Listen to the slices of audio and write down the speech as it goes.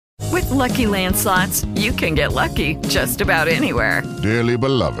Lucky Land Slots, you can get lucky just about anywhere. Dearly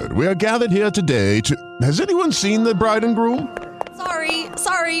beloved, we are gathered here today to... Has anyone seen the bride and groom?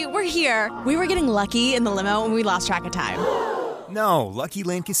 Sorry, we're here. We were getting lucky in the limo and we lost track of time. No, Lucky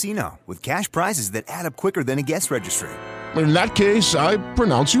Land Casino, with cash prizes that add up quicker than a guest registry. In that case, I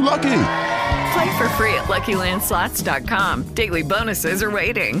pronounce you lucky. Play for free at LuckyLandSlots.com. Daily bonuses are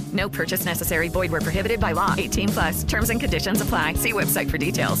waiting. No purchase necessary. Void where prohibited by law. 18+. Terms and conditions apply. See website for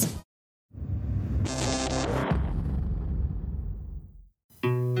details.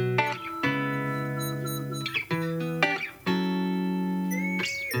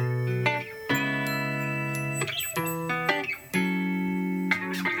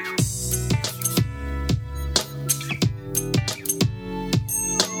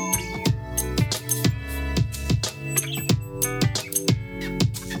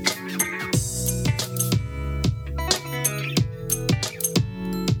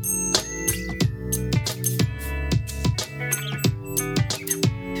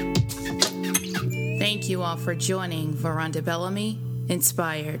 Thank you all for joining Veronda Bellamy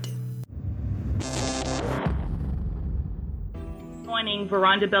Inspired. Joining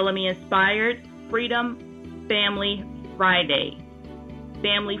Veronda Bellamy Inspired, Freedom Family Friday.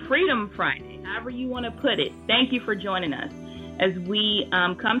 Family Freedom Friday, however you want to put it. Thank you for joining us as we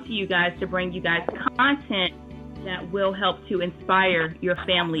come to you guys to bring you guys content that will help to inspire your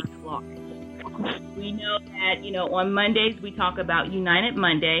family at large. We know that, on Mondays we talk about United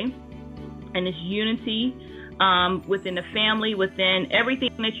Monday, and it's unity within the family, within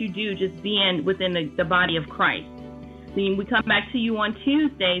everything that you do, just being within the body of Christ. Then we come back to you on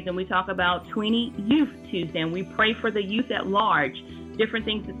Tuesdays and we talk about Tweenie Youth Tuesday, and we pray for the youth at large, different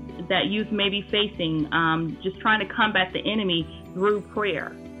things that youth may be facing, just trying to combat the enemy through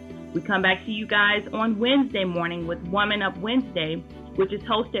prayer. We come back to you guys on Wednesday morning with Woman Up Wednesday, which is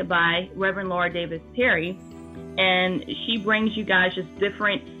hosted by Reverend Laura Davis Perry, and she brings you guys just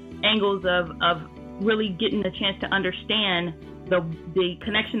different angles of really getting a chance to understand the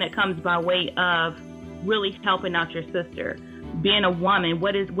connection that comes by way of really helping out your sister. Being a woman,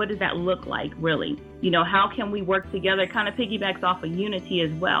 what does that look like, really? How can we work together? Kind of piggybacks off of unity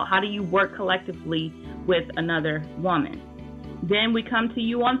as well. How do you work collectively with another woman? Then we come to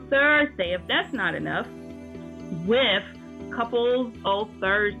you on Thursday, if that's not enough, with Couples O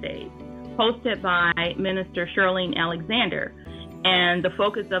Thursdays, hosted by Minister Charlene Alexander. And the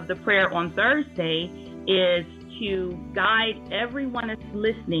focus of the prayer on Thursday is to guide everyone that's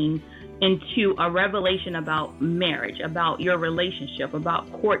listening into a revelation about marriage, about your relationship,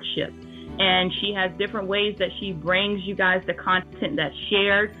 about courtship. And she has different ways that she brings you guys the content that's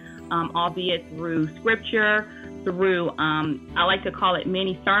shared, albeit through scripture, through, I like to call it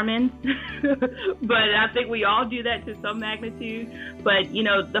mini sermons, but I think we all do that to some magnitude. But,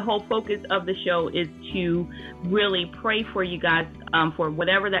 the whole focus of the show is to really pray for you guys for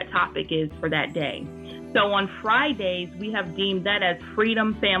whatever that topic is for that day. So on Fridays, we have deemed that as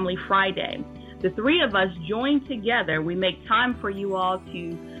Freedom Family Friday. The three of us join together. We make time for you all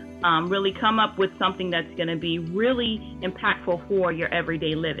to really come up with something that's going to be really impactful for your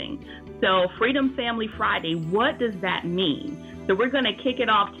everyday living. So Freedom Family Friday, what does that mean? So we're going to kick it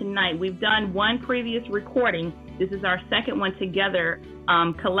off tonight. We've done one previous recording. This is our second one together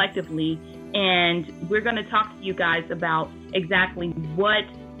collectively, and we're going to talk to you guys about exactly what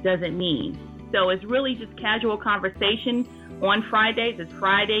does it mean. So it's really just casual conversation. On Fridays, it's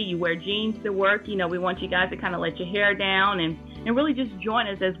Friday, you wear jeans to work. We want you guys to kind of let your hair down and really just join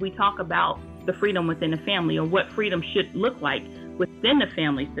us as we talk about the freedom within the family, or what freedom should look like within the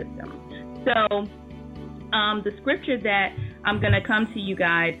family system. So the scripture that I'm going to come to you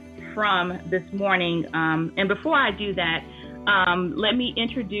guys from this morning, and before I do that, let me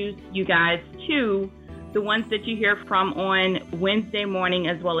introduce you guys to the ones that you hear from on Wednesday morning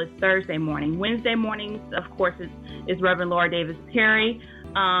as well as Thursday morning. Wednesday mornings, of course, is Reverend Laura Davis Perry.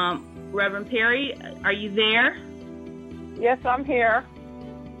 Reverend Perry, are you there? Yes, I'm here.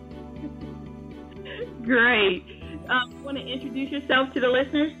 Great. Want to introduce yourself to the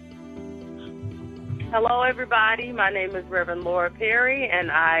listeners? Hello, everybody. My name is Reverend Laura Perry, and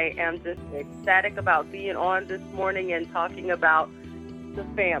I am just ecstatic about being on this morning and talking about the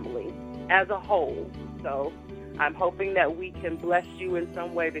family as a whole. So I'm hoping that we can bless you in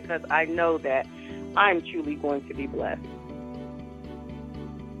some way, because I know that I'm truly going to be blessed.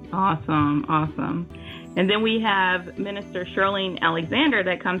 Awesome. And then we have Minister Charlene Alexander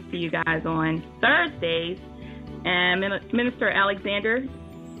that comes to you guys on Thursdays. And Minister Alexander,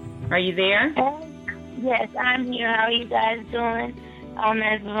 are you there? Yes, I'm here. How are you guys doing?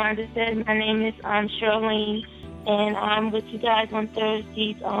 As Veronda said, my name is Charlene, and I'm with you guys on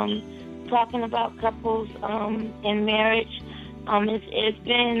Thursdays talking about couples in marriage. It's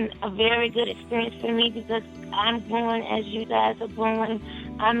been a very good experience for me because I'm growing as you guys are growing.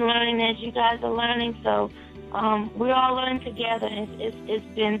 I'm learning as you guys are learning. So we're all learning together. It's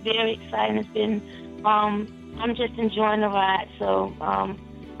been very exciting. It's been I'm just enjoying the ride. So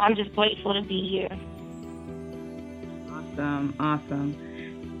I'm just grateful to be here. Awesome.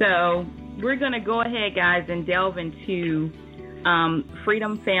 So we're going to go ahead, guys, and delve into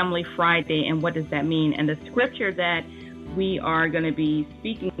Freedom Family Friday and what does that mean. And the scripture that we are going to be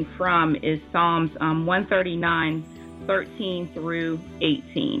speaking from is Psalms 139, 13 through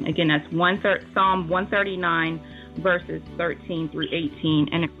 18. Again, that's Psalm 139, verses 13 through 18.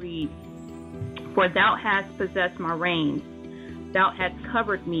 And it reads, "For thou hast possessed my reins, thou hast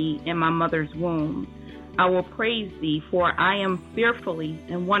covered me in my mother's womb. I will praise thee, for I am fearfully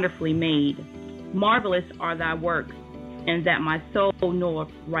and wonderfully made. Marvelous are thy works, and that my soul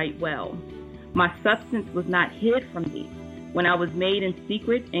knoweth right well. My substance was not hid from thee, when I was made in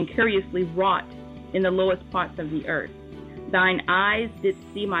secret and curiously wrought in the lowest parts of the earth. Thine eyes did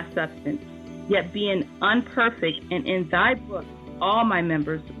see my substance, yet being unperfect, and in thy book all my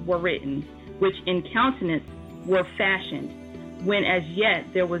members were written, which in countenance were fashioned, when as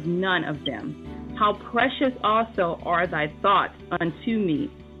yet there was none of them. How precious also are thy thoughts unto me,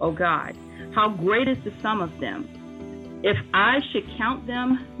 O God! How great is the sum of them! If I should count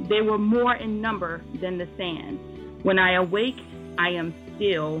them, they were more in number than the sand. When I awake, I am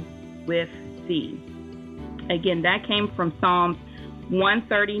still with thee." Again, that came from Psalms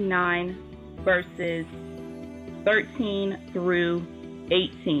 139, verses 13 through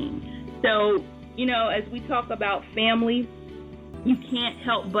 18. So, as we talk about family, you can't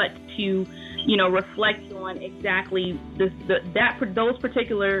help but to reflect on exactly those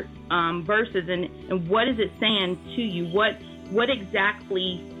particular verses and what is it saying to you? What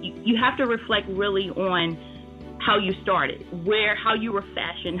exactly you have to reflect really on how you started, how you were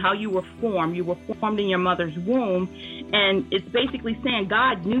fashioned, how you were formed. You were formed in your mother's womb, and it's basically saying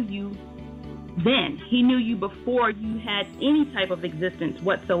God knew you then. He knew you before you had any type of existence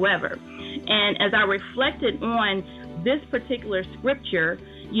whatsoever. And as I reflected on this particular scripture,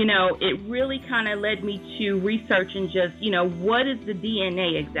 it really kind of led me to research and just, what is the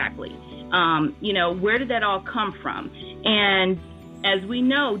DNA exactly? Where did that all come from? And as we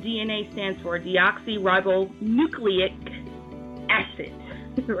know, DNA stands for deoxyribonucleic acid,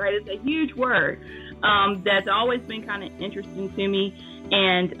 right? It's a huge word that's always been kind of interesting to me.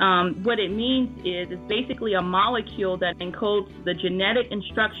 And what it means is it's basically a molecule that encodes the genetic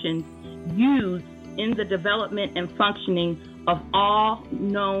instructions used in the development and functioning of all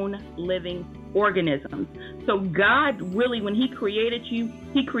known living organisms. So God really, when He created you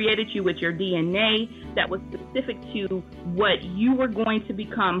with your DNA that was specific to what you were going to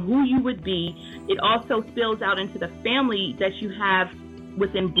become, who you would be. It also spills out into the family that you have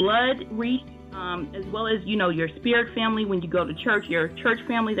within blood reach, as well as, your spirit family when you go to church, your church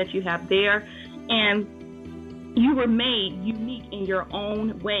family that you have there. And you were made unique in your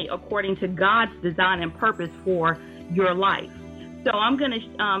own way according to God's design and purpose for your life. So I'm going to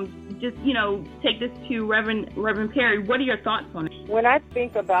just, take this to Reverend Perry. What are your thoughts on it? When I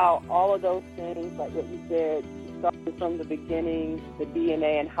think about all of those things, like what you said, starting from the beginning, the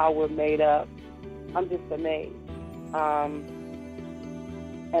DNA and how we're made up, I'm just amazed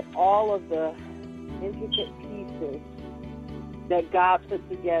at all of the intricate pieces that God put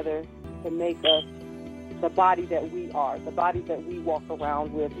together to make us the body that we are, the body that we walk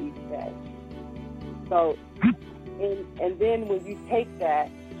around with each day. So, and then when you take that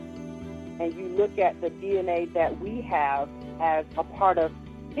and you look at the DNA that we have as a part of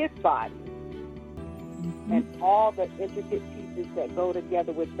His body, and all the intricate pieces that go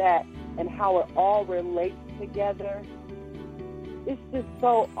together with that and how it all relates together, it's just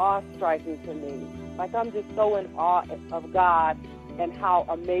so awe-striking to me. Like, I'm just so in awe of God and how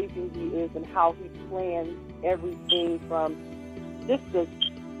amazing He is and how He plans everything from just the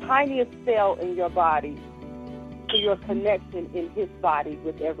tiniest cell in your body to your connection in His body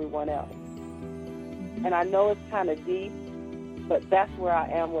with everyone else. And I know it's kind of deep, but that's where I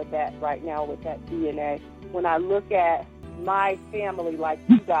am with that right now, with that DNA. When I look at my family, like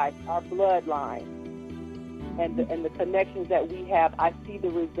you guys, our bloodline, and the connections that we have, I see the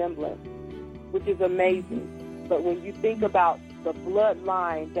resemblance, which is amazing. But when you think about the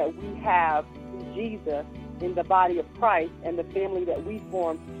bloodline that we have through Jesus in the body of Christ and the family that we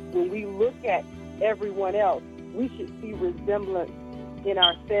form, when we look at everyone else, we should see resemblance in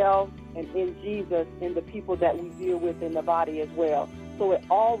ourselves and in Jesus, in the people that we deal with in the body as well. So it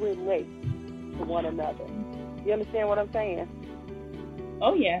all relates to one another. You understand what I'm saying?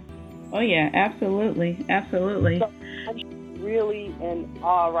 Oh, yeah. Oh, yeah, absolutely. Absolutely. So I'm really in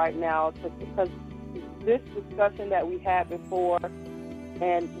awe right now because this discussion that we had before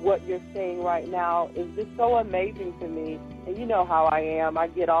and what you're saying right now is just so amazing to me. And you know how I am. I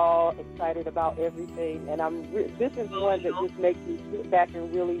get all excited about everything. And this is one that just makes me sit back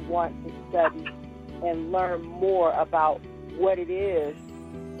and really want to study and learn more about what it is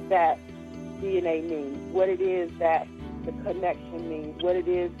that DNA means, what it is that the connection means, what it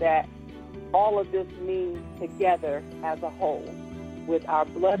is that all of this means together as a whole with our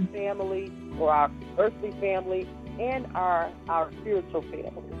blood family or our earthly family and our spiritual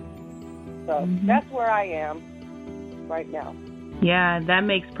family. So that's where I am right now. Yeah, that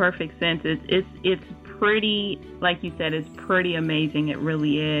makes perfect sense. It's pretty, like you said, it's pretty amazing. It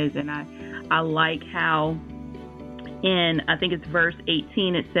really is. And I like how in, I think it's verse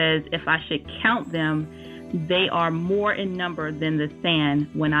 18, it says, if I should count them, they are more in number than the sand.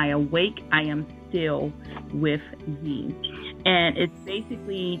 When I awake, I am still with thee. And it's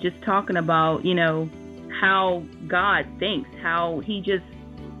basically just talking about, how God thinks, how he just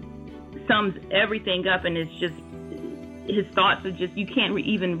sums everything up, and it's just, his thoughts are just, you can't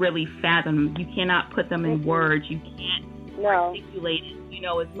even really fathom them. You cannot put them in words. You can't articulate it.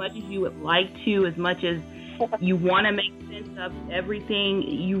 As much as you would like to, as much as you want to make sense of everything,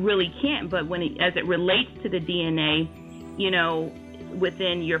 you really can't. But as it relates to the DNA,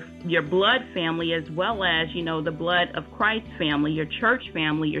 within your blood family, as well as, the blood of Christ family, your church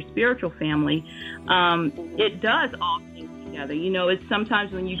family, your spiritual family, it does all things together. It's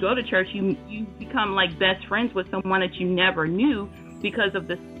sometimes when you go to church, you become like best friends with someone that you never knew because of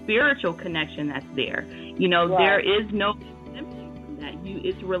the spiritual connection that's there. There is no symptom from that.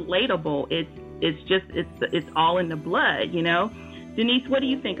 It's relatable. It's all in the blood, Denise, what do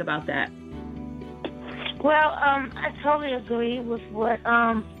you think about that? Well, I totally agree with what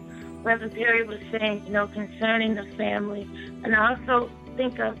Reverend Perry was saying, concerning the family. And I also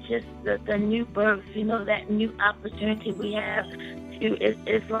think of just the new birth, that new opportunity we have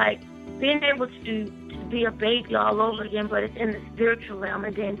it's like being able to be a baby all over again, but it's in the spiritual realm,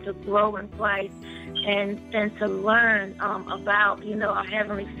 and then to grow in Christ and to learn about, our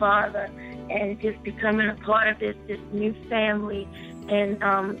Heavenly Father, and just becoming a part of this new family, and,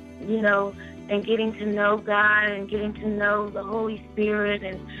 and getting to know God and getting to know the Holy Spirit,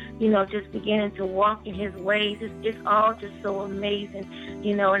 and, just beginning to walk in his ways. It's all just so amazing,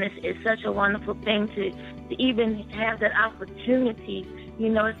 and it's such a wonderful thing to even have that opportunity.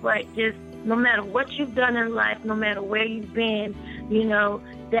 It's like just no matter what you've done in life, no matter where you've been,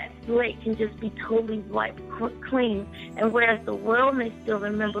 that slate can just be totally wiped clean. And whereas the world may still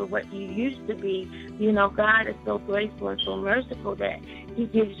remember what you used to be, God is so graceful and so merciful that he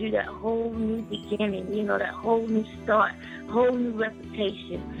gives you that whole new beginning, that whole new start, whole new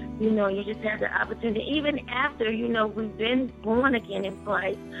reputation. You just have the opportunity, even after, we've been born again in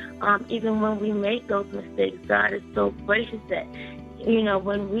Christ, even when we make those mistakes, God is so gracious that,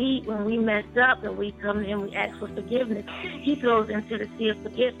 when we mess up and we come in and we ask for forgiveness, he throws into the sea of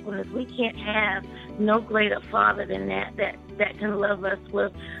forgetfulness. We can't have no greater Father than that can love us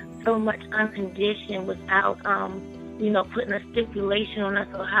with so much unconditioned without, putting a stipulation on us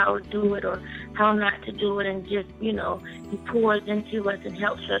or how to do it or how not to do it. And just, he pours into us and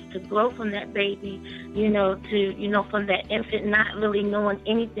helps us to grow from that baby, to, from that infant not really knowing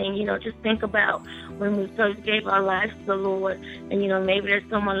anything. Just think about when we first gave our lives to the Lord, and, maybe there's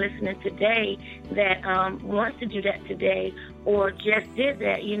someone listening today that wants to do that today or just did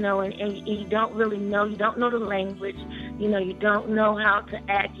that, and you don't really know, you don't know the language, you don't know how to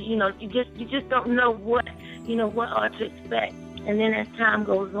act, you just don't know what ought to expect. And then as time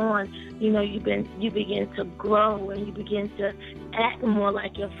goes on, you begin to grow and you begin to act more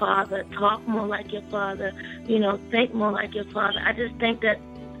like your Father, talk more like your Father, think more like your Father. I just think that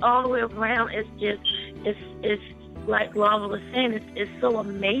all the way around, it's like Lava was saying, it's so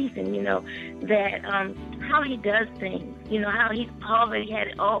amazing, that how he does things, how he's already had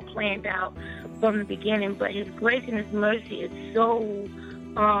it all planned out from the beginning. But his grace and his mercy is so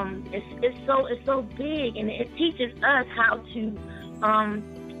it's so big, and it teaches us how to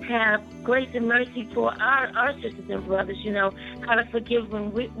have grace and mercy for our sisters and brothers, how to forgive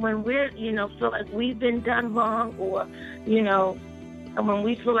when we're feel like we've been done wrong, or and when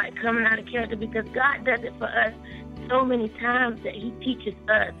we feel like coming out of character, because God does it for us so many times that he teaches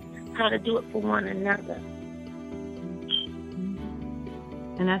us how to do it for one another.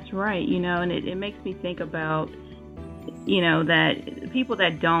 And that's right, and it makes me think about, that people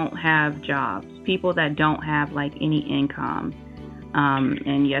that don't have jobs, people that don't have like any income,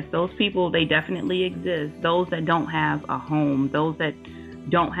 and yes, those people, they definitely exist. Those that don't have a home, those that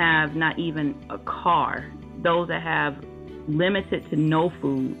don't have not even a car, those that have limited to no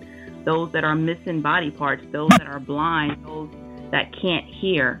food, those that are missing body parts, those that are blind, those that can't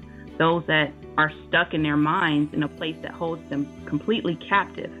hear, those that are stuck in their minds in a place that holds them completely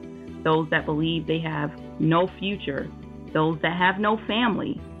captive, those that believe they have no future, those that have no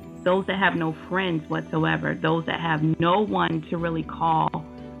family, those that have no friends whatsoever, those that have no one to really call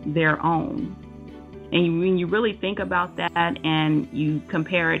their own. And when you really think about that and you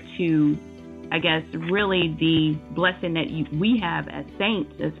compare it to, I guess, really the blessing that we have as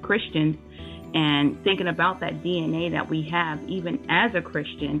saints, as Christians, and thinking about that DNA that we have even as a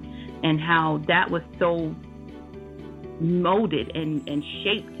Christian and how that was so molded and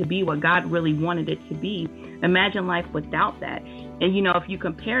shaped to be what God really wanted it to be. Imagine life without that. And, if you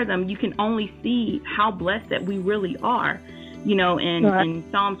compare them, you can only see how blessed that we really are. In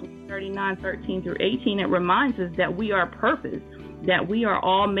Psalms 39, 13 through 18, it reminds us that we are purposed, that we are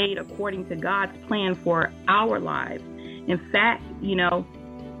all made according to God's plan for our lives. In fact,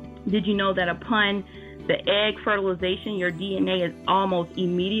 did you know that upon the egg fertilization, your DNA is almost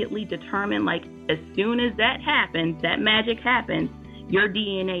immediately determined? Like as soon as that happens, that magic happens, your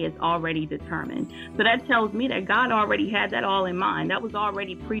DNA is already determined. So that tells me that God already had that all in mind. That was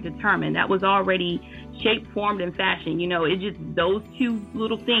already predetermined. That was already shaped, formed, and fashioned. It just, those two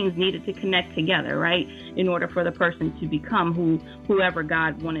little things needed to connect together, right? In order for the person to become whoever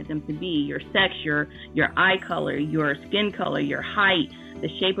God wanted them to be. Your sex, your eye color, your skin color, your height, the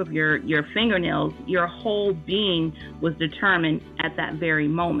shape of your fingernails, your whole being was determined at that very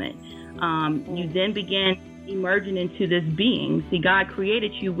moment. You then began emerging into this being. See, God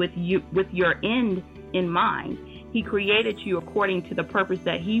created you with your end in mind. He created you according to the purpose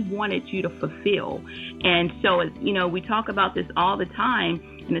that He wanted you to fulfill. And so, we talk about this all the time,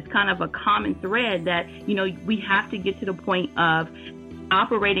 and it's kind of a common thread that, we have to get to the point of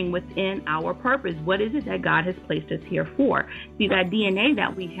operating within our purpose. What is it that God has placed us here for? See, that DNA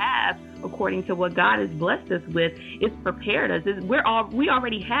that we have, according to what God has blessed us with, it's prepared us. We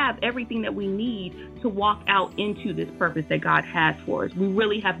already have everything that we need to walk out into this purpose that God has for us. We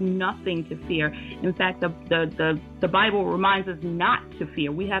really have nothing to fear. In fact, the Bible reminds us not to fear.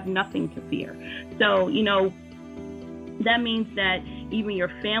 We have nothing to fear. So, that means that even your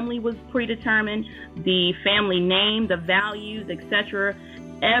family was predetermined, the family name, the values, etc.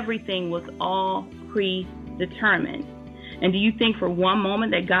 Everything was all predetermined. And do you think for one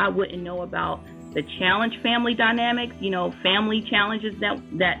moment that God wouldn't know about the challenge family dynamics, family challenges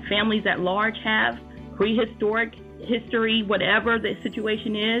that families at large have, prehistoric history, whatever the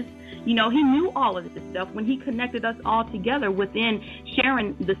situation is? He knew all of this stuff when He connected us all together within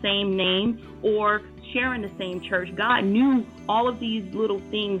sharing the same name or sharing the same church. God knew all of these little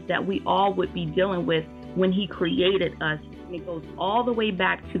things that we all would be dealing with when He created us. And it goes all the way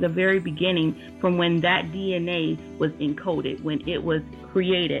back to the very beginning from when that DNA was encoded, when it was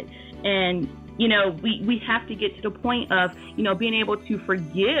created. And we have to get to the point of, being able to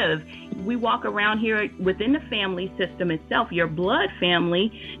forgive. We walk around here within the family system itself, your blood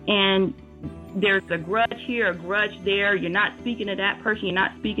family, and there's a grudge here, a grudge there. You're not speaking to that person. You're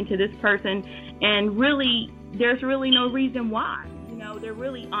not speaking to this person. And really, there's really no reason why. There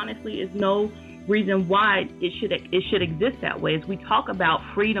really honestly is no reason why it should exist that way. As we talk about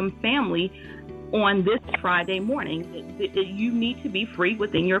freedom family on this Friday morning, you need to be free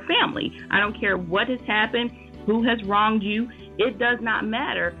within your family. I don't care what has happened, who has wronged you. It does not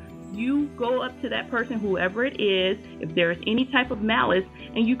matter. You go up to that person, whoever it is, if there's any type of malice,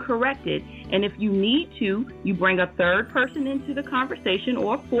 and you correct it. And if you need to, you bring a third person into the conversation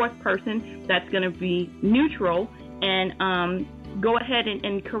or a fourth person that's going to be neutral and go ahead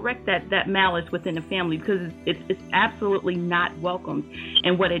and correct that malice within the family, because it's absolutely not welcomed.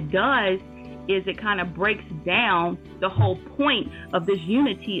 And what it does is it kind of breaks down the whole point of this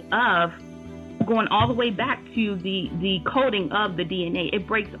unity of going all the way back to the coding of the DNA. It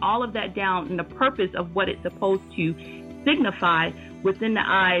breaks all of that down in the purpose of what it's supposed to signify within the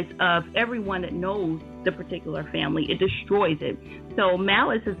eyes of everyone that knows the particular family. It destroys it. So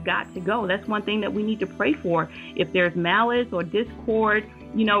malice has got to go. That's one thing that we need to pray for. If there's malice or discord,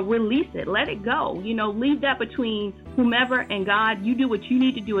 release it, let it go, leave that between whomever and God. You do what you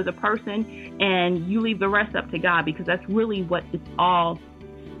need to do as a person, and you leave the rest up to God, because that's really what it's all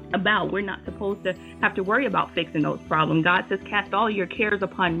about. We're not supposed to have to worry about fixing those problems. God says, cast all your cares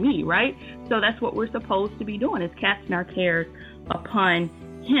upon me, right? So that's what we're supposed to be doing, is casting our cares upon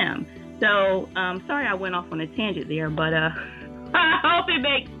Him. So, sorry I went off on a tangent there, but I hope it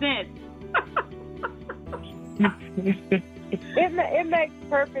makes sense. It makes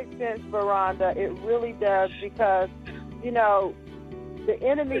perfect sense, Veronda. It really does, because, the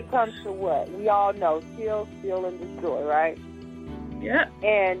enemy comes to what? We all know, kill, steal, and destroy, right? Yeah.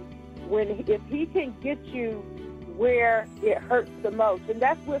 And if he can get you where it hurts the most, and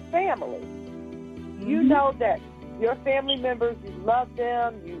that's with family. Mm-hmm. You know that your family members, you love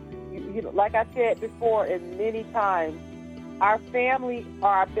them. You know, like I said before, and many times, our family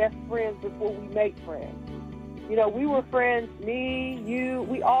are our best friends before we make friends. You know, we were friends, me, you,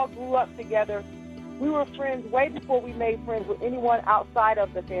 we all grew up together. We were friends way before we made friends with anyone outside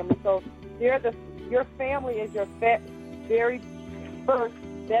of the family. So your family is your very first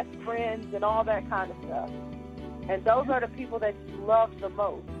best friends and all that kind of stuff. And those are the people that you love the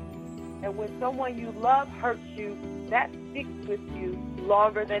most. And when someone you love hurts you, that sticks with you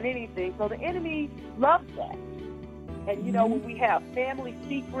longer than anything. So the enemy loves that. And, you know, when we have family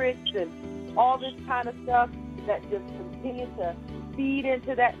secrets and all this kind of stuff that just continue to feed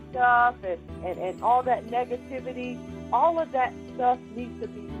into that stuff and all that negativity, all of that stuff needs to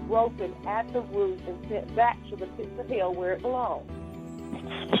be broken at the root and sent back to the pits of hell where it belongs.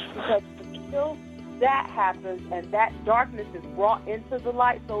 Because until that happens and that darkness is brought into the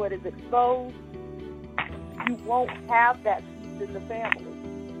light so it is exposed, you won't have that peace in the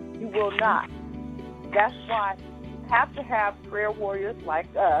family. You will not. That's why you have to have prayer warriors like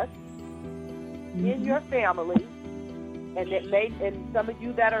us in your family. And some of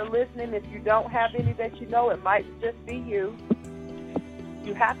you that are listening, if you don't have any that you know, it might just be you.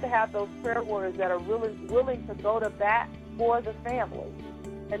 You have to have those prayer warriors that are really willing to go to bat for the family.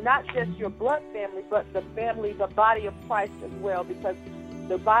 And not just your blood family, but the family, the body of Christ as well, because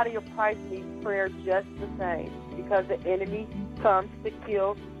the body of Christ needs prayer just the same, because the enemy comes to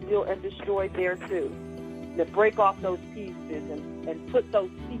kill, steal, and destroy there too. To break off those pieces and put those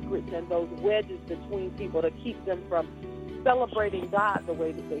secrets and those wedges between people to keep them from celebrating God the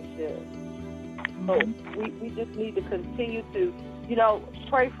way that they should. So we just need to continue to, you know,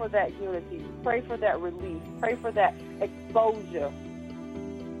 pray for that unity, pray for that release, pray for that exposure,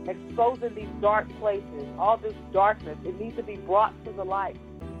 exposing these dark places, all this darkness. It needs to be brought to the light.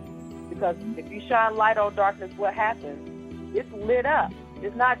 Because if you shine light on darkness, what happens? It's lit up.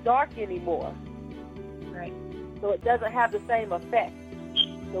 It's not dark anymore. Right. So it doesn't have the same effect.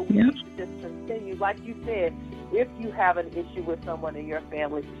 So we need to just continue, like you said, if you have an issue with someone in your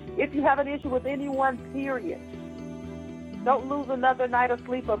family, if you have an issue with anyone, period, don't lose another night of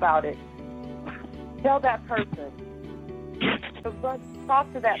sleep about it. Tell that person.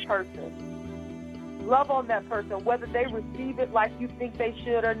 Talk to that person. Love on that person, whether they receive it like you think they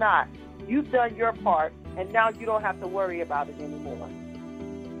should or not. You've done your part, and now you don't have to worry about it anymore.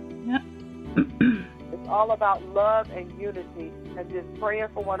 Yep. It's all about love and unity and just praying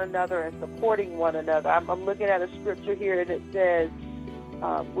for one another and supporting one another. I'm looking at a scripture here, and it says,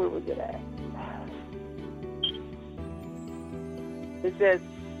 where was it at? It says,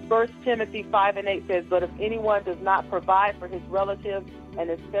 1 Timothy 5:8 says, but if anyone does not provide for his relatives, and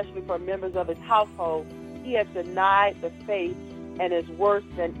especially for members of his household, he has denied the faith and is worse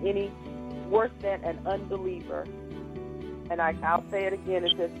than an unbeliever. And I'll say it again.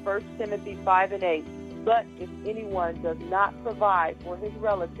 It says 1 Timothy 5:8. But if anyone does not provide for his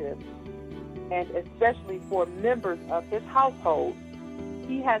relatives, and especially for members of his household,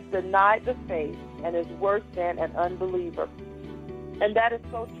 he has denied the faith and is worse than an unbeliever. And that is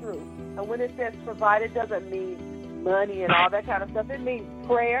so true. And when it says provide, it doesn't mean money and all that kind of stuff. It means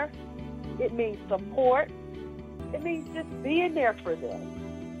prayer. It means support. It means just being there for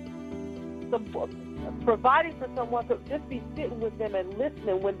them. Support. Providing for someone could just be sitting with them and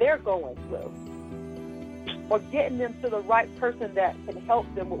listening when they're going through, or getting them to the right person that can help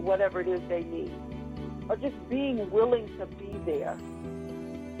them with whatever it is they need, or just being willing to be there.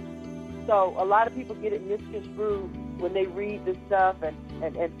 So a lot of people get it misconstrued when they read this stuff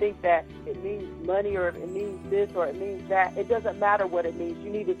and think that it means money or it means this or it means that. It doesn't matter what it means.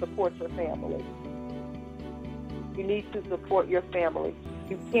 You need to support your family. You need to support your family.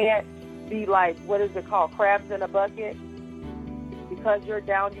 You can't be like, what is it called, crabs in a bucket? Because you're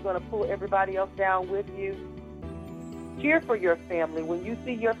down, you're going to pull everybody else down with you. Cheer for your family. When you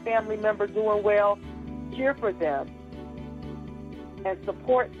see your family member doing well, cheer for them and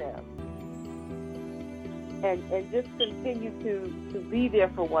support them. And just continue to be there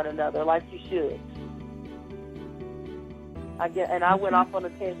for one another like you should. I went off on a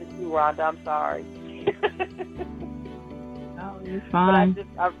tangent too, Rhonda. I'm sorry. Oh, you're fine.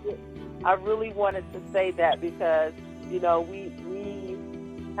 But I really wanted to say that because, you know, we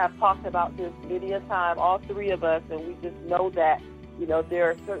have talked about this many a time, all three of us, and we just know that, you know, there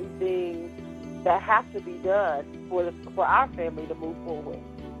are certain things that have to be done for our family to move forward.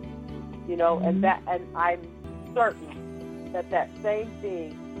 You know, and I'm certain that same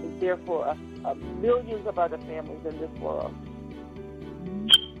thing is there for millions of other families in this world.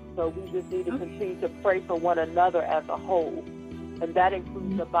 So we just need to continue to pray for one another as a whole, and that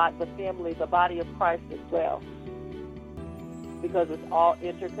includes the family, the body of Christ as well, because it's all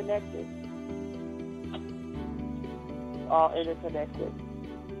interconnected. All interconnected.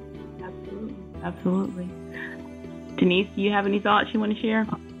 Absolutely. Denise, do you have any thoughts you want to share?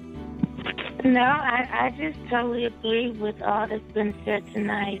 No, I just totally agree with all that's been said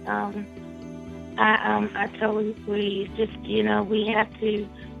tonight. I totally agree. It's just, we have to,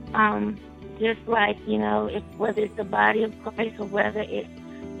 just like, if whether it's the body of Christ or whether it's,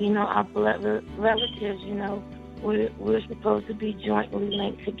 our blood relatives, we're supposed to be jointly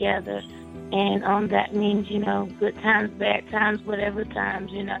linked together. And that means, good times, bad times, whatever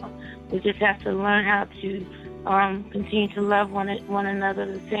times, we just have to learn how to continue to love one another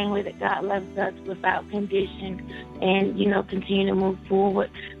the same way that God loves us without condition, and, continue to move forward,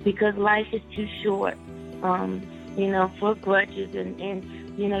 because life is too short, for grudges, and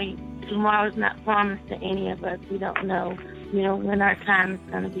tomorrow's not promised to any of us. We don't know, when our time is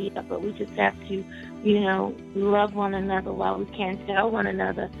going to be up, but we just have to, love one another while we can, tell one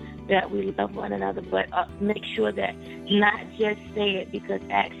another that we love one another, but make sure that not just say it, because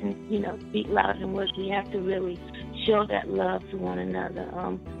actions, speak louder than words. We have to really show that love to one another.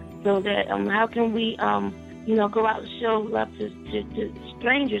 So that how can we, go out and show love to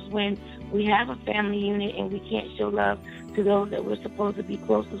strangers when we have a family unit and we can't show love to those that we're supposed to be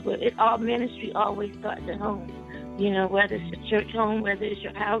closest with? All ministry always starts at home. Whether it's your church home, whether it's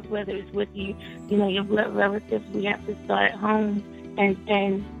your house, whether it's with you, your blood relatives, we have to start at home. And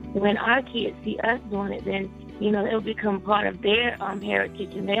when our kids see us doing it, then, it'll become part of their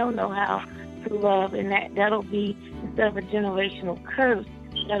heritage, and they'll know how to love, and that'll be, instead of a generational curse,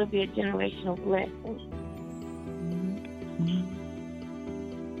 that'll be a generational blessing.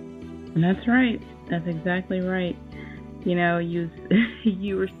 And that's right. That's exactly right. You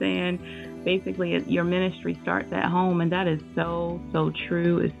were saying basically your ministry starts at home, and that is so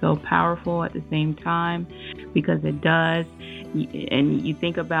true. It's so powerful at the same time, because it does. And you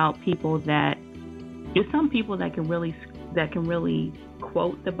think about people that, there's some people that can really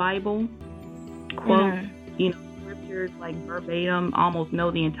quote the Bible, scriptures like verbatim, almost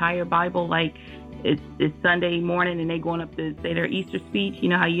know the entire Bible, like it's Sunday morning and they going up to say their Easter speech. You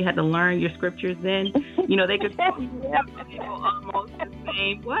know how you had to learn your scriptures then? They could almost the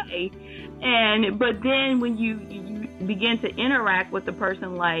same way. But then when you begin to interact with the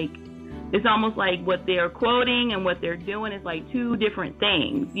person, like, it's almost like what they're quoting and what they're doing is like two different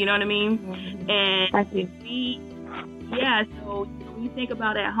things. You know what I mean? Mm-hmm. And so you think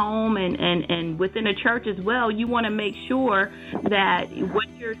about at home and within a church as well, you want to make sure that what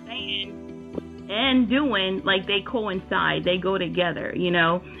you're saying and doing, like, they coincide, they go together,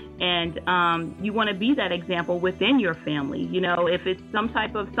 and you want to be that example within your family. If it's some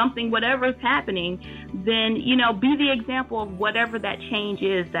type of something, whatever's happening, then, be the example of whatever that change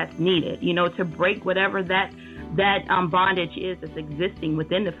is that's needed, to break whatever that bondage is that's existing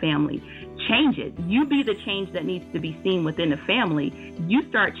within the family. Change it. You be the change that needs to be seen within the family. You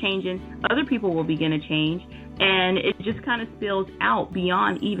start changing, other people will begin to change, and it just kind of spills out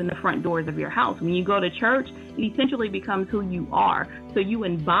beyond even the front doors of your house. When you go to church, it essentially becomes who you are. So you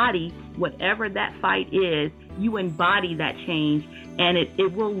embody whatever that fight is, you embody that change, and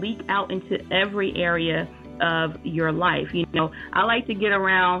it will leak out into every area of your life. I like to get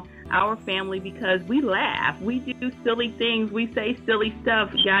around our family because we laugh. We do silly things. We say silly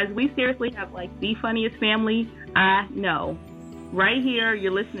stuff. Guys, we seriously have like the funniest family I know. Right here,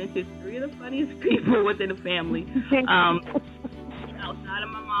 you're listening to three of the funniest people within the family. Outside of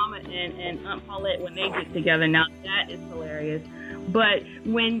my mama and Aunt Paulette, when they get together. Now, that is hilarious. But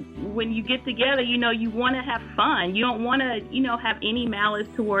when you get together, you want to have fun. You don't want to, have any malice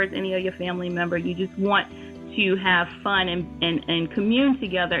towards any of your family member. You just want to have fun and commune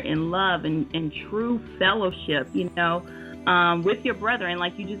together in love and true fellowship, with your brethren.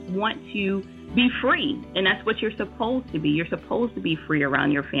 Like, you just want to be free, and that's what you're supposed to be. You're supposed to be free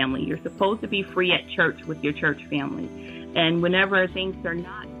around your family. You're supposed to be free at church with your church family. And whenever things are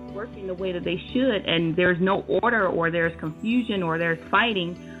not working the way that they should, and there's no order, or there's confusion, or there's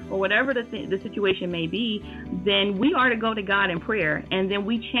fighting, or whatever the situation may be, then we are to go to God in prayer, and then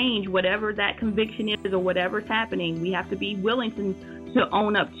we change whatever that conviction is or whatever's happening. We have to be willing to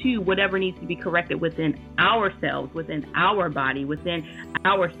own up to whatever needs to be corrected within ourselves, within our body, within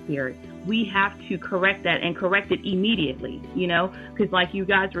our spirit. We have to correct that, and correct it immediately, because like you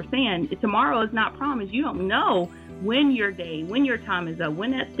guys were saying, tomorrow is not promised. You don't know when your time is up,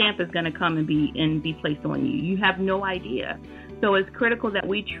 when that stamp is going to come and be placed on you. You have no idea. So it's critical that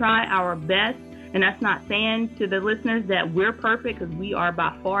we try our best. And that's not saying to the listeners that we're perfect, because we are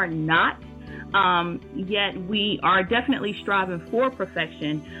by far not. Yet we are definitely striving for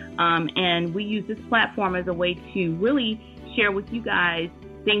perfection. And we use this platform as a way to really share with you guys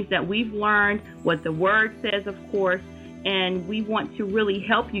things that we've learned, what the word says, of course. And we want to really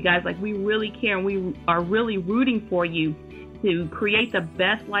help you guys. Like, we really care, and we are really rooting for you to create the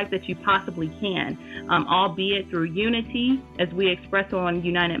best life that you possibly can, albeit through unity, as we express on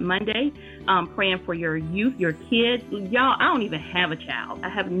United Monday, praying for your youth, your kids. Y'all, I don't even have a child. I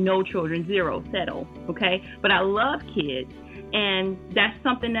have no children, zero, settle, okay? But I love kids, and that's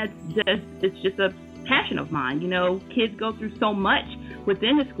something it's just a passion of mine. You know, kids go through so much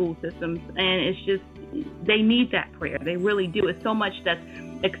within the school systems, and it's just, they need that prayer. They really do. It's so much that's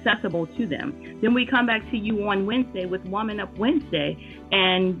accessible to them. Then we come back to you on Wednesday with Woman Up Wednesday,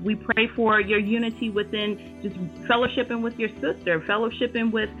 and we pray for your unity within just fellowshipping with your sister,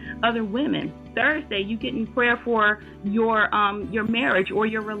 fellowshipping with other women. Thursday, you get in prayer for your marriage or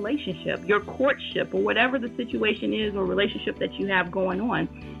your relationship, your courtship, or whatever the situation is or relationship that you have going on.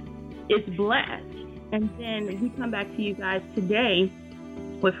 It's blessed. And then we come back to you guys today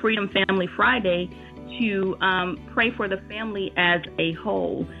with Freedom Family Friday to pray for the family as a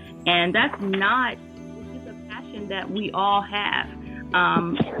whole. And that's not, it's just a passion that we all have.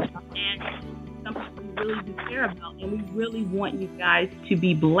 And something we really do care about. And we really want you guys to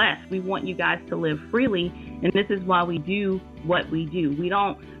be blessed. We want you guys to live freely. And this is why we do what we do. We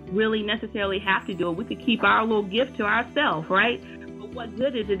don't really necessarily have to do it. We could keep our little gift to ourselves, right? What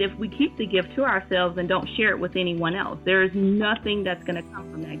good is it if we keep the gift to ourselves and don't share it with anyone else? There is nothing that's going to come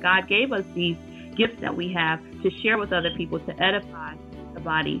from that. God gave us these gifts that we have to share with other people to edify the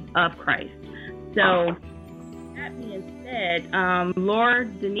body of Christ. So that being said, Laura,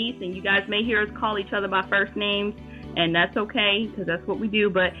 Denise, and you guys may hear us call each other by first names, and that's okay, because that's what we do.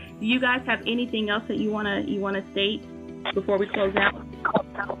 But do you guys have anything else that you wanna state before we close out?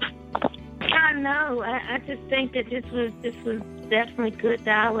 No, I just think that this was definitely good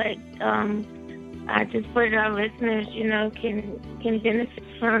dialect. I just put our listeners, can benefit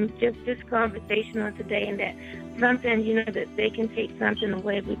from just this conversation on today, and that something, that they can take something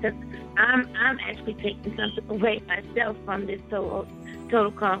away, because I'm actually taking something away myself from this total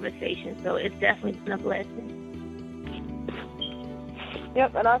conversation. So it's definitely been a blessing.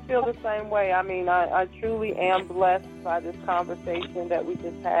 Yep, and I feel the same way. I mean, I truly am blessed by this conversation that we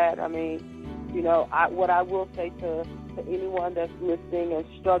just had. I mean, what I will say to anyone that's listening and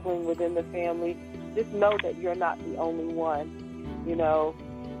struggling within the family, just know that you're not the only one,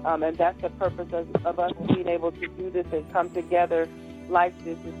 and that's the purpose of us being able to do this and come together like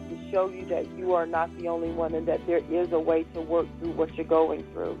this, is to show you that you are not the only one, and that there is a way to work through what you're going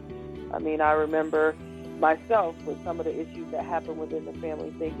through. I mean, I remember myself with some of the issues that happened within the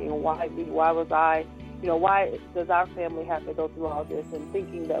family, thinking, why me? Why was I? Why does our family have to go through all this? And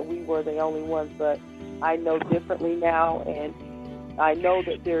thinking that we were the only ones. But I know differently now, and I know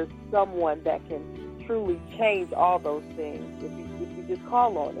that there's someone that can truly change all those things if you just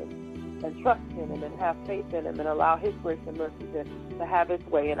call on him and trust in him and have faith in him and allow his grace and mercy to have its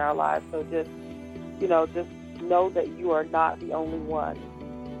way in our lives. So just know that you are not the only one.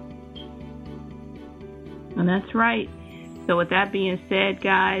 And that's right. So with that being said,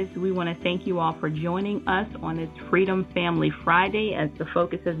 guys, we want to thank you all for joining us on this Freedom Family Friday, as the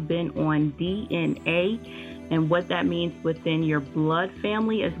focus has been on DNA and what that means within your blood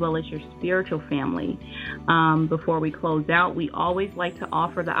family as well as your spiritual family. Before we close out, we always like to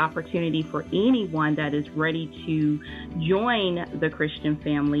offer the opportunity for anyone that is ready to join the Christian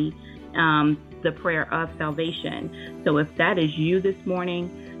family, the prayer of salvation. So if that is you this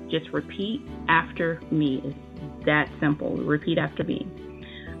morning, just repeat after me. It's that simple. Repeat after me.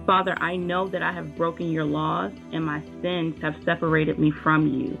 Father, I know that I have broken your laws and my sins have separated me from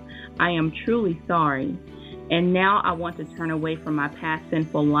you. I am truly sorry. And now I want to turn away from my past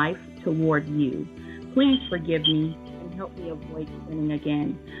sinful life toward you. Please forgive me and help me avoid sinning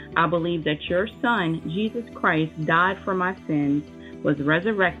again. I believe that your Son, Jesus Christ, died for my sins, was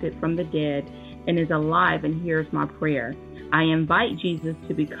resurrected from the dead, and is alive and hears my prayer. I invite Jesus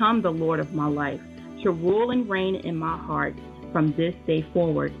to become the Lord of my life, to rule and reign in my heart from this day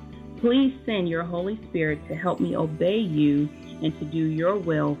forward. Please send your Holy Spirit to help me obey you and to do your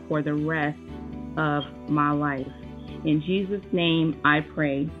will for the rest of my life. In Jesus' name I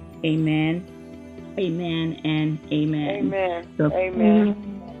pray. Amen. Amen and amen. Amen. So,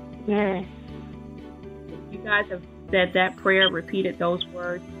 amen. Yes. If you guys have said that prayer, repeated those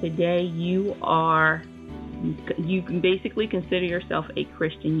words today, you are you can basically consider yourself a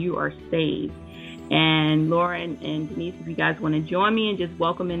Christian. You are saved. And Laura and Denise, if you guys want to join me in just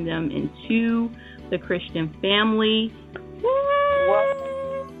welcoming them into the Christian family.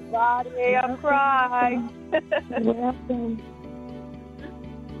 Welcome, everybody. I'm crying. Welcome.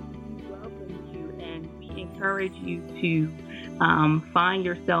 Welcome you, and we encourage you to find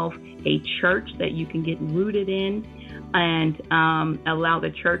yourself a church that you can get rooted in, and allow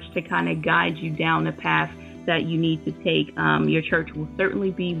the church to kind of guide you down the path that you need to take. Your church will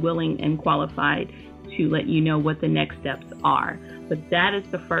certainly be willing and qualified to let you know what the next steps are. But that is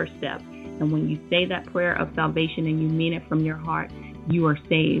the first step. And when you say that prayer of salvation and you mean it from your heart, you are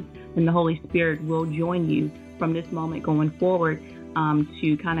saved. And the Holy Spirit will join you from this moment going forward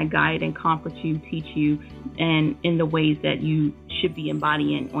to kind of guide and comfort you, teach you, and in the ways that you should be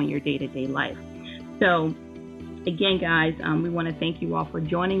embodying on your day-to-day life. So again, guys, we want to thank you all for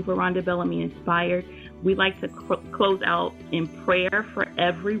joining Veronda Bellamy Inspired. We'd like to close out in prayer for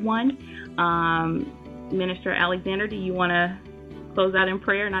everyone. Minister Alexander, do you want to close out in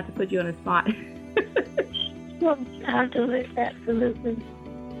prayer? Not to put you on the spot. Well, I'll do it, absolutely.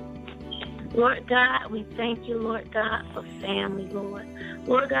 Lord God, we thank you, Lord God, for family, Lord.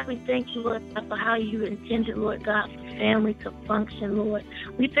 Lord God, we thank you, Lord God, for how you intended, Lord God, for family to function, Lord.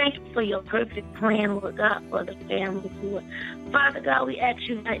 We thank you for your perfect plan, Lord God, for the family, Lord. Father God, we ask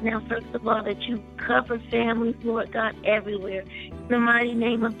you right now, first of all, that you cover families, Lord God, everywhere. In the mighty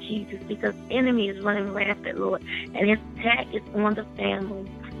name of Jesus, because the enemy is running rampant, Lord, and his attack is on the family.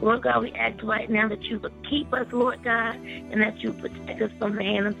 Lord God, we ask right now that you would keep us, Lord God, and that you protect us from the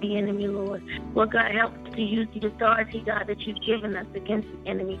hand of the enemy, Lord. Lord God, help us to use the authority, God, that you've given us against the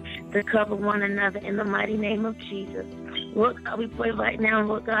enemy to cover one another in the mighty name of Jesus. Lord God, we pray right now,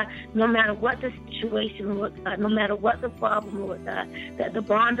 Lord God, no matter what the situation, Lord God, no matter what the problem, Lord God, that the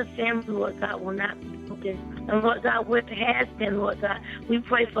bond of family, Lord God, will not be broken. And Lord God, where it has been, Lord God, we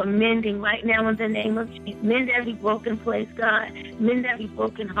pray for mending right now in the name of Jesus. Mend every broken place, God. Mend every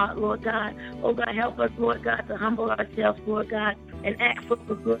broken heart, Lord God. Oh God, help us, Lord God, to humble ourselves, Lord God, and ask for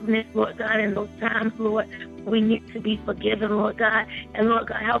forgiveness, Lord God, in those times, Lord, we need to be forgiven, Lord God. And Lord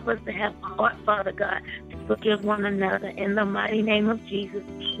God, help us to have a heart, Father God, to forgive one another in the mighty name of Jesus.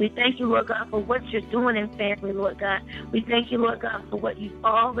 We thank you, Lord God, for what you're doing in family, Lord God. We thank you, Lord God, for what you've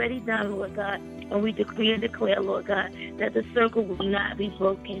already done, Lord God. And we decree and declare, Lord God, that the circle will not be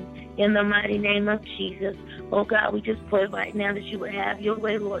broken in the mighty name of Jesus. Oh God, we just pray right now that you would have your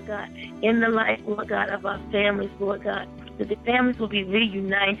way, Lord God, in the life, Lord God, of our families, Lord God. That the families will be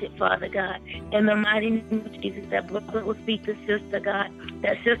reunited, Father God, in the mighty name of Jesus. That brother will speak to sister, God.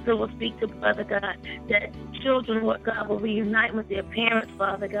 That sister will speak to brother, God. That children, Lord God, will reunite with their parents,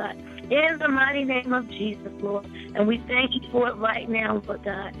 Father God, in the mighty name of Jesus, Lord. And we thank you for it right now, Lord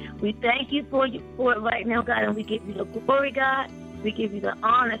God. We thank you for it right now, God, and we give you the glory, God. We give you the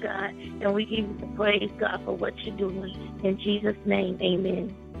honor, God, and we give you the praise, God, for what you're doing. In Jesus' name,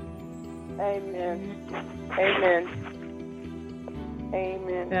 amen. Amen. Amen.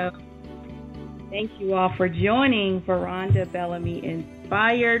 Amen. So, thank you all for joining Veronda Bellamy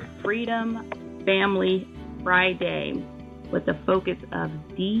Inspired Freedom Family Friday with the focus of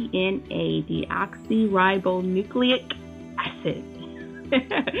DNA, deoxyribonucleic acid.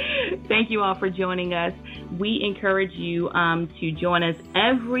 Thank you all for joining us. We encourage you to join us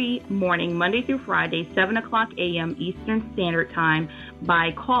every morning, Monday through Friday, 7 o'clock a.m. Eastern Standard Time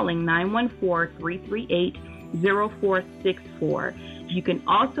by calling 914-338-0464. You can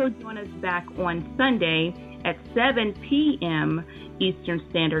also join us back on Sunday at 7 p.m. Eastern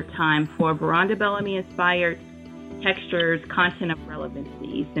Standard Time for Veronda Bellamy Inspired Textures, Content of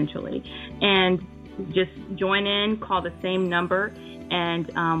Relevancy, essentially. And just join in, call the same number, and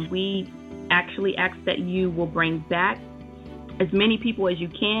we actually ask that you will bring back as many people as you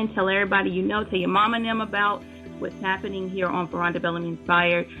can. Tell everybody you know, tell your mom and them about what's happening here on Veronda Bellamy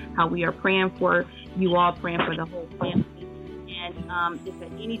Inspired, how we are praying for you all, praying for the whole family. And if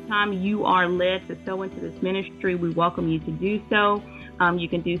at any time you are led to sow into this ministry, we welcome you to do so. You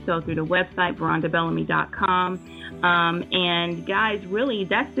can do so through the website, verondabellamy.com. And guys, really,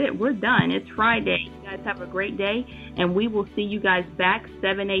 that's it. We're done. It's Friday. You guys have a great day. And we will see you guys back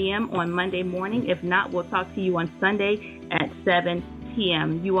 7 a.m. on Monday morning. If not, we'll talk to you on Sunday at 7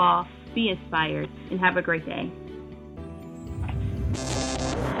 p.m. You all be inspired and have a great day.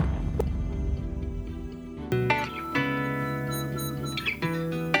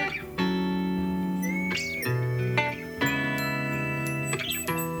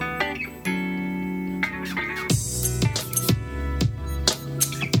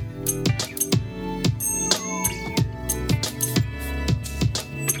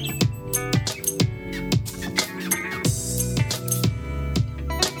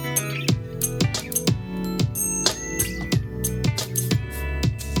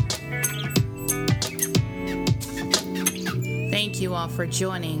 thank you all for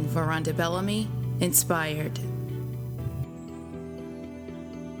joining Veronda Bellamy Inspired.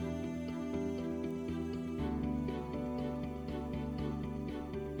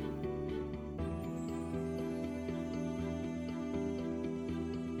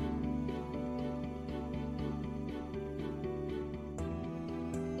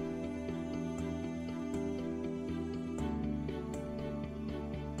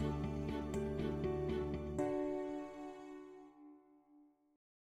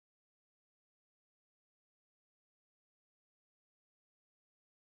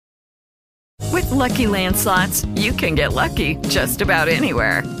 With Lucky Land Slots, you can get lucky just about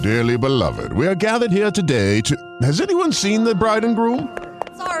anywhere. Dearly beloved, we are gathered here today to... Has anyone seen the bride and groom?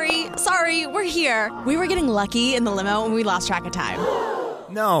 Sorry, we're here. We were getting lucky in the limo and we lost track of time.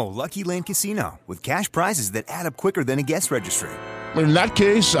 No, Lucky Land Casino, with cash prizes that add up quicker than a guest registry. In that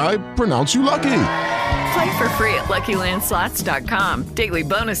case, I pronounce you lucky. Play for free at LuckyLandSlots.com. Daily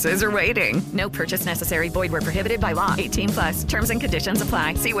bonuses are waiting. No purchase necessary. Void where prohibited by law. 18+. Terms and conditions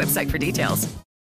apply. See website for details.